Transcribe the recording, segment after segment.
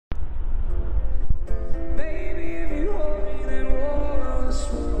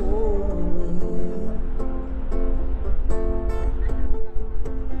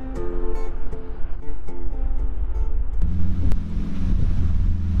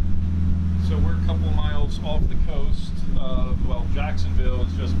miles off the coast of, well, Jacksonville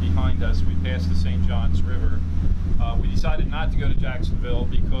is just behind us. We passed the St. Johns River. We decided not to go to Jacksonville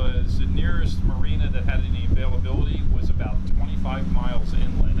because the nearest marina that had any availability was about 25 miles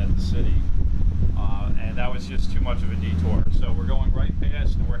inland at the city. And that was just too much of a detour. So we're going right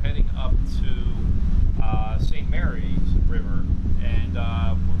past and we're heading up to St. Mary's River. And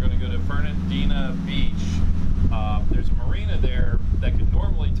we're going to go to Fernandina Beach. There's a marina there that could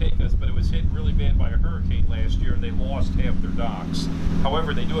normally take us, but it was hit really bad by a hurricane last year and they lost half their docks.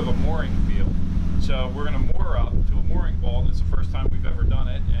 However, they do have a mooring field. So we're going to moor up to a mooring ball. It's the first time we've ever done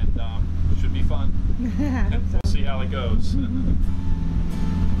it, and it should be fun. We'll see how it goes.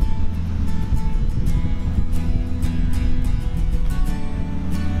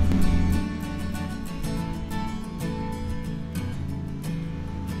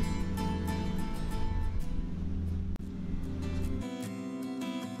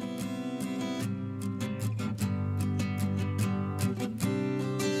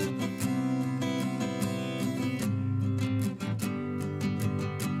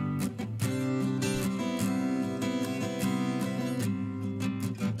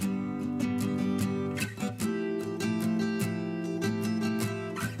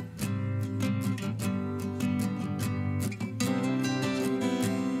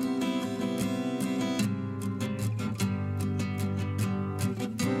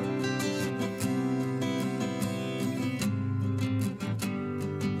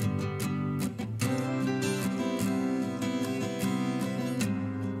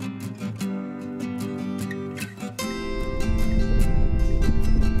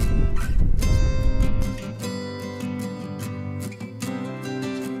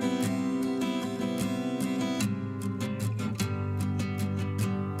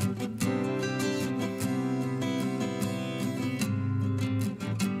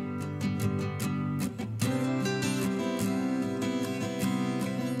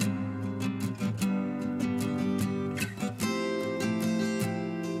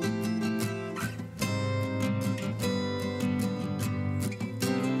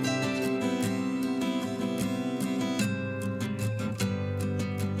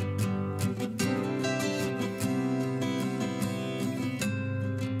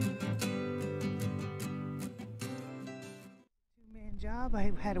 Job.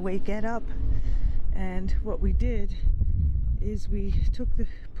 I had to get up, and what we did is we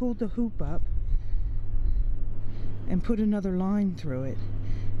pulled the hoop up and put another line through it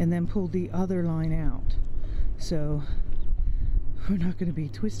and then pulled the other line out, so we're not going to be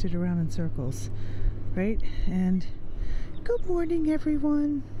twisted around in circles, right? And good morning,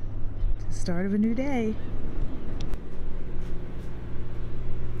 everyone. It's the start of a new day.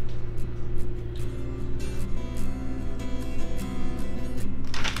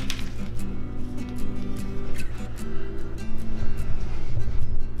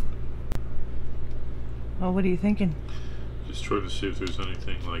 Well, what are you thinking? Just try to see if there's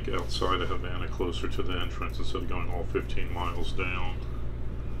anything like outside of Havana closer to the entrance instead of going all 15 miles down.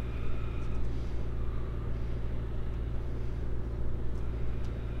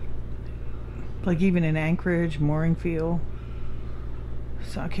 Like even in Anchorage, mooring field.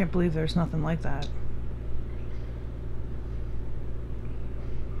 So I can't believe there's nothing like that.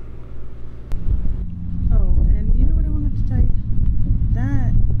 Oh, and you know what I wanted to tell you?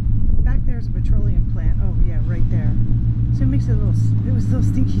 That back there's a petroleum plant. Oh yeah, right there. So it makes it it was a little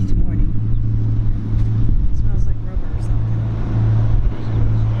stinky this morning. It smells like rubber or something.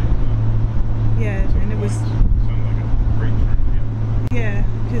 Yeah, and it was. Sounds like a great trip. Yeah,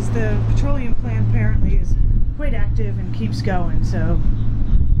 because the petroleum plant apparently is quite active and keeps going, so.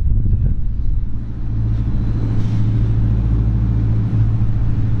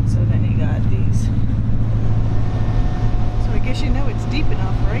 So then you got these. So I guess you know it's deep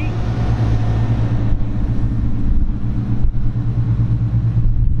enough, right?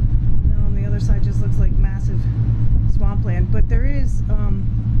 Now on the other side just looks like massive swampland, but there is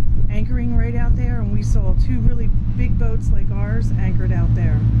anchoring right out there, and we saw two really big boats like ours anchored out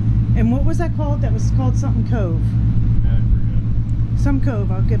there. And what was that called? That was called something Cove. Yeah, I forget. Some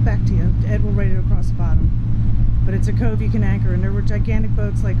cove, I'll get back to you. Ed will write it across the bottom. But it's a cove you can anchor, and there were gigantic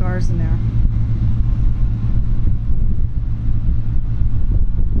boats like ours in there.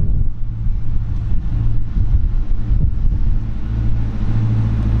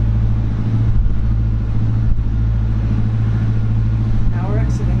 Now we're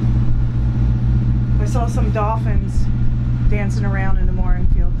exiting. I saw some dolphins dancing around in the mooring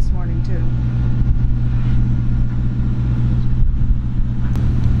field this morning too.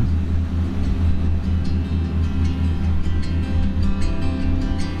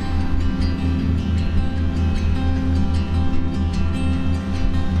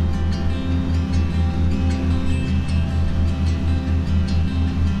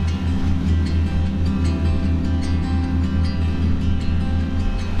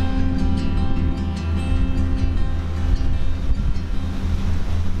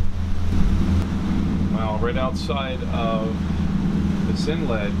 right outside of this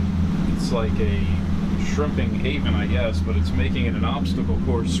inlet. It's like a shrimping haven, I guess, but it's making it an obstacle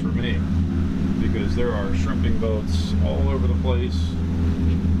course for me because there are shrimping boats all over the place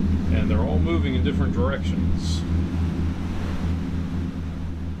and they're all moving in different directions.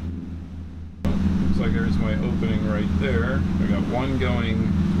 Looks like there's my opening right there. I got one going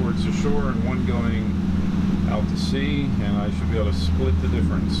towards the shore and one going out to sea, and I should be able to split the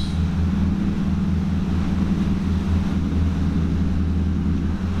difference.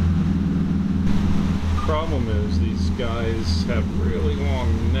 Problem is these guys have really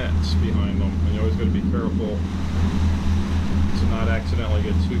long nets behind them, and you always got to be careful to not accidentally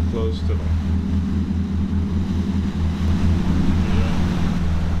get too close to them.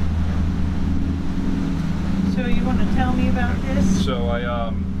 So you want to tell me about this? So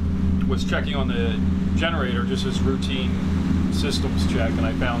I was checking on the generator, just as routine systems check, and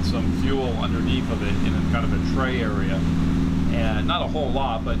I found some fuel underneath of it in a kind of a tray area. And not a whole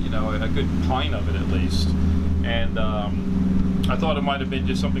lot, but you know, a good pint of it at least. And I thought it might have been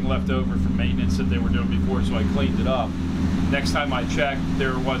just something left over from maintenance that they were doing before, so I cleaned it up. Next time I checked,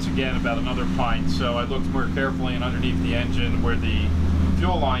 there was again about another pint, so I looked more carefully, and underneath the engine where the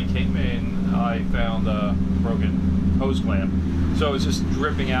fuel line came in, I found a broken hose clamp. So it's just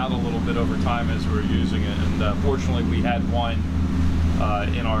dripping out a little bit over time as we were using it, and fortunately we had one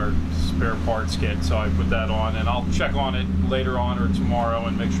in our spare parts kit, so I put that on, and I'll check on it later on or tomorrow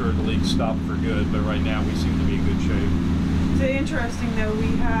and make sure the leak stopped for good, but right now we seem to be in good shape. It's interesting though,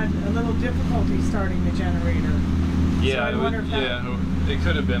 we had a little difficulty starting the generator. Yeah, so it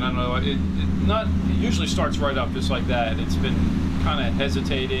could have been, I don't know, it usually starts right up just like that. It's been kind of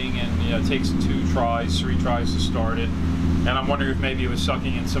hesitating, and you know, it takes 2 tries, 3 tries to start it. And I'm wondering if maybe it was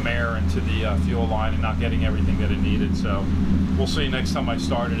sucking in some air into the fuel line and not getting everything that it needed. So we'll see next time I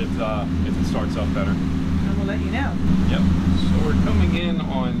start it if it starts up better. And we'll let you know. Yep. So we're coming in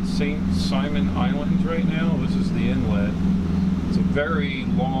on St. Simon Island right now. This is the inlet. It's a very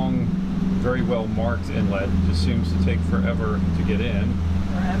long, very well marked inlet. It just seems to take forever to get in.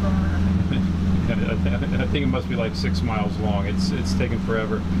 Forever. I think it must be like 6 miles long. It's taken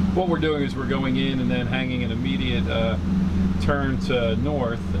forever. What we're doing is we're going in and then hanging an immediate turn to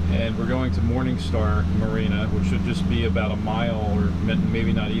north, and we're going to Morningstar Marina, which should just be about a mile or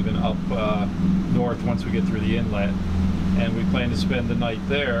maybe not even up north once we get through the inlet. And we plan to spend the night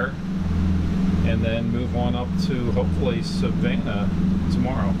there and then move on up to hopefully Savannah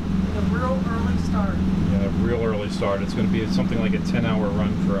tomorrow. A real early start. Yeah, real early start. It's going to be something like a 10-hour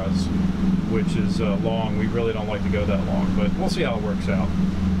run for us, which is long. We really don't like to go that long, but we'll see how it works out.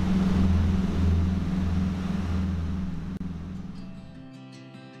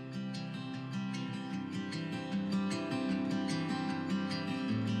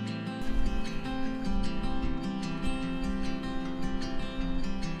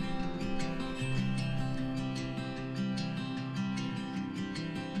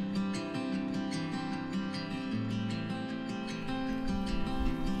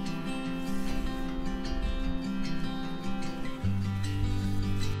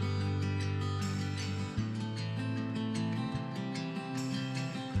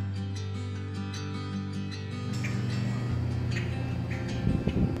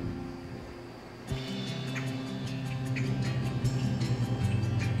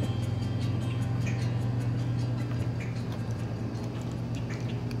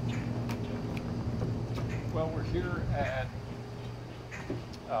 Well, we're here at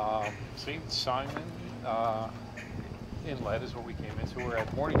St. Simon Inlet is what we came into. We're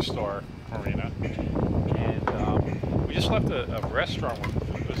at Morningstar Marina, and we just left a restaurant where the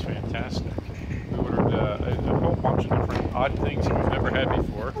food was fantastic. We ordered a whole bunch of different odd things that we've never had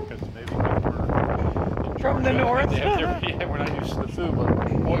before, because maybe we're from the north. Yeah, we're not used to the food, but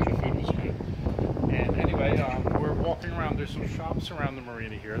boy, the food was good. And anyway, we're walking around. There's some shops around the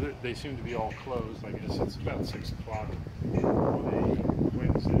marina here. They seem to be all closed. I guess it's about 6 o'clock on a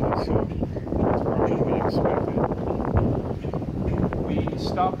Wednesday, so that's probably to be expected. We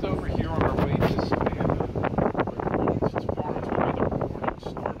stopped over here on our way to Savannah, which is tomorrow to another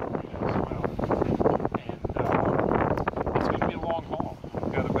Morningstar Marina as well. And it's going to be a long haul.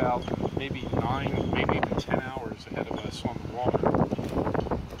 We've got about maybe 9, maybe even 10 hours ahead of us on the water.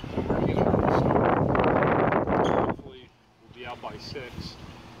 By 6,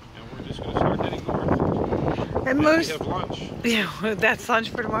 and we're just going to start heading north. And we most, have lunch. Yeah, that's lunch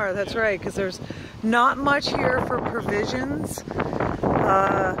for tomorrow. That's right, because there's not much here for provisions.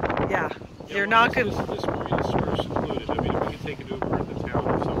 You're not going to. This marina is sort of secluded. I mean, if we could take an Uber into town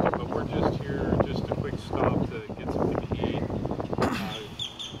or something, but we're just here, just a quick stop to get something to eat,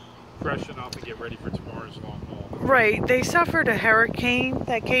 freshen up, and get ready for tomorrow's cars long haul. Right, they suffered a hurricane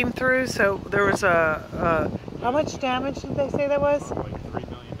that came through, so there was how much damage did they say that was? Like $3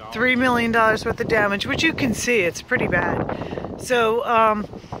 million. $3 million worth of damage, which you can see, it's pretty bad. So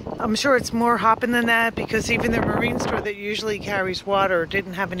I'm sure it's more hopping than that, because even the marine store that usually carries water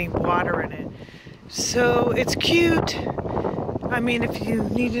didn't have any water in it. So it's cute. I mean, if you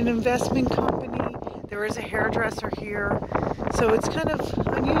need an investment company, there is a hairdresser here. So it's kind of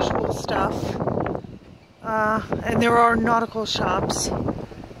unusual stuff. And there are nautical shops.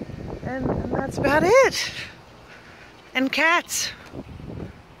 And that's about it. And cats.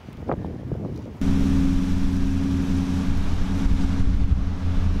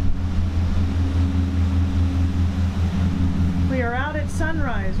 We are out at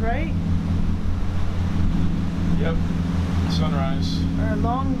sunrise, right? Yep, sunrise. Our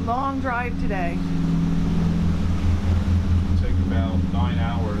long drive today. Take about 9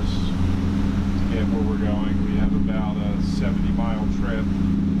 hours to get where we're going. We have about a 70-mile trip,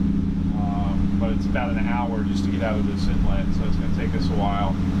 but it's about an hour just to get out of this inlet, so it's going to take us a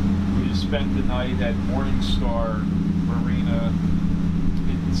while. We just spent the night at Morningstar Marina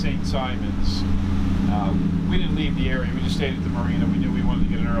in St. Simon's. We didn't leave the area, we just stayed at the marina. We knew we wanted to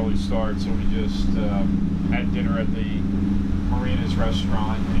get an early start, so we just had dinner at the marina's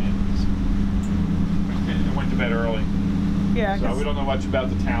restaurant and went to bed early. Yeah. So we don't know much about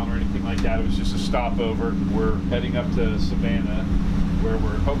the town or anything like that. It was just a stopover. We're heading up to Savannah, where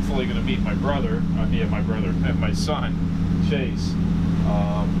we're hopefully going to meet my brother. My son, Chase.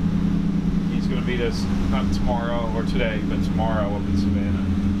 He's going to meet us not tomorrow or today, but tomorrow up in Savannah.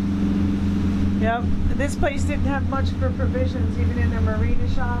 Yep. This place didn't have much for provisions, even in their marina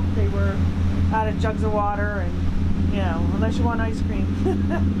shop. They were out of jugs of water and, you know, unless you want ice cream.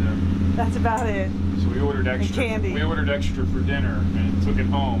 Yeah. That's about it. So we ordered extra. And candy. We ordered extra for dinner and took it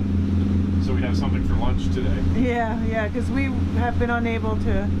home, so we have something for lunch today. Yeah, because we have been unable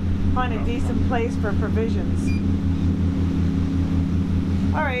to find a decent place for provisions.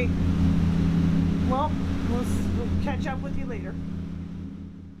 All right. Well, we'll catch up with you later.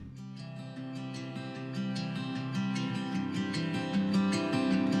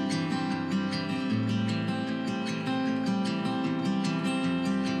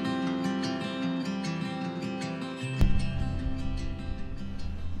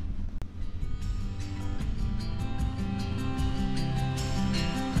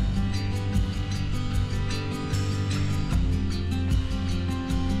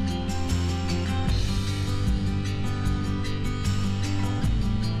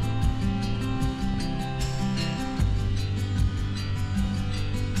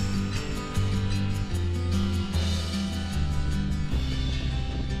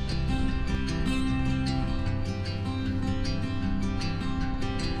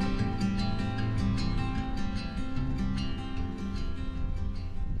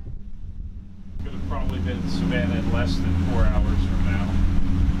 Probably been in Savannah in less than 4 hours from now.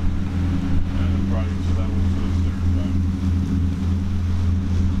 And probably so that was there.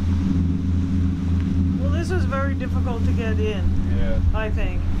 Well, this was very difficult to get in. Yeah. I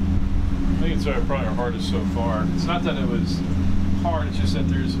think. I think it's probably our hardest so far. It's not that it was hard, it's just that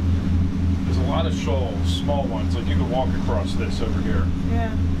there's a lot of shoals, small ones. Like you could walk across this over here.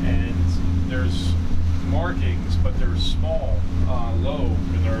 Yeah. And there's markings, but they're small, low,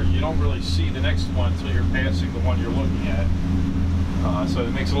 and you don't really see the next one until you're passing the one you're looking at. So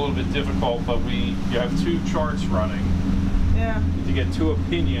it makes it a little bit difficult, but you have two charts running. Yeah. To get two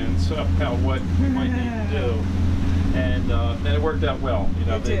opinions about what we might need to do. And it worked out well. You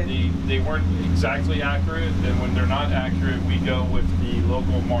know, they weren't exactly accurate, and when they're not accurate, we go with the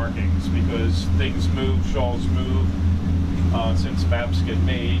local markings because things move, shoals move. Since maps get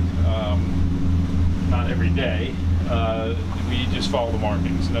made, not every day, we just follow the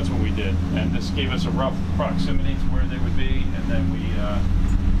markings, and that's what we did. And this gave us a rough proximity to where they would be, and then we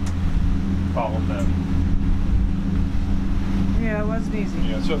followed them. Yeah, it wasn't easy.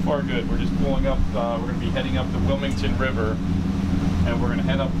 Yeah, so far good. We're just pulling up, we're going to be heading up the Wilmington River, and we're going to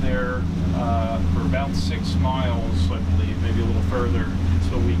head up there for about 6 miles, I believe, maybe a little further,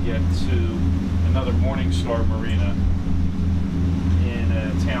 until we get to another Morningstar Marina in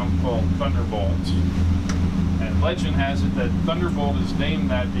a town called Thunderbolt. And legend has it that Thunderbolt is named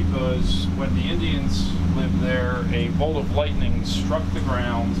that because when the Indians lived there, a bolt of lightning struck the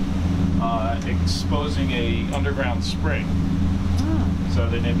ground, exposing a underground spring. So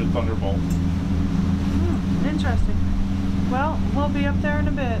they named it Thunderbolt. Interesting. Well, we'll be up there in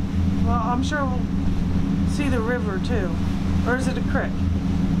a bit. Well, I'm sure we'll see the river too. Or is it a creek?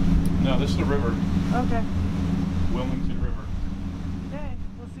 No, this is the river. Okay. Wilmington River. Okay,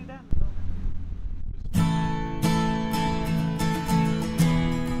 we'll see that in a moment.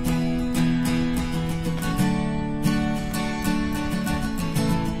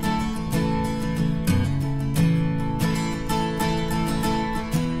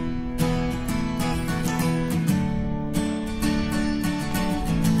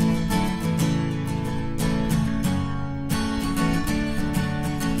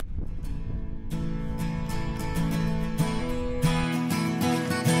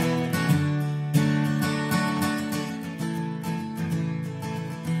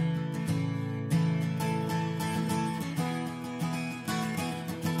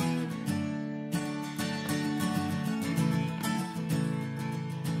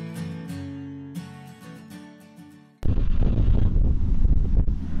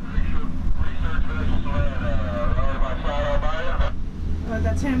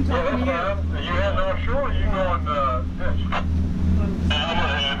 that's him talking to you. Are you heading offshore or are you going fish? I'm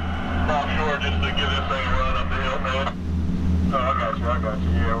gonna head offshore just to give this thing a run up the hill, man. Oh, I got you.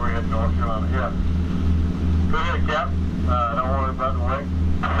 Yeah, we're heading North Carolina. Yeah. Go ahead, Cap. Don't worry about the weight.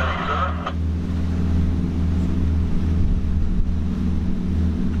 Thank you, sir.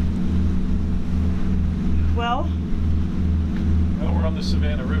 Well, we're on the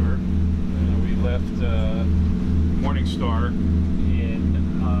Savannah River. We left Morning Star in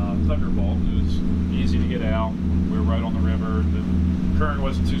Thunderbolt. It was easy to get out. We were right on the river. The current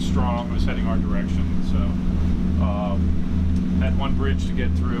wasn't too strong. It was heading our direction. So had one bridge to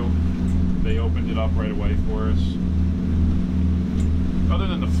get through. They opened it up right away for us. Other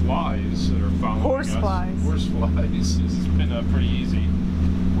than the flies that are following us. Horse flies. It's been pretty easy.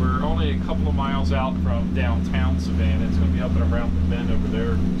 We're only a couple of miles out from downtown Savannah. It's going to be up and around the bend over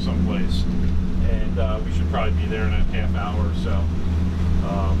there someplace. And we should probably be there in a half hour or so.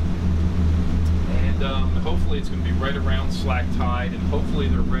 Hopefully it's going to be right around slack tide, and hopefully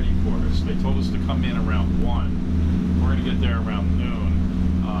they're ready for us. They told us to come in around 1. We're going to get there around noon.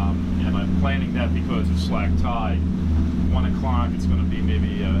 And I'm planning that because of slack tide. 1 o'clock, it's going to be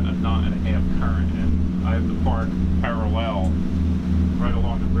maybe a knot and a half current, and I have to park parallel right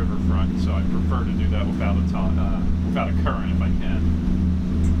along the riverfront, so I prefer to do that without a current if I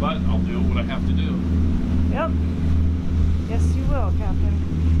can. But I'll do what I have to do.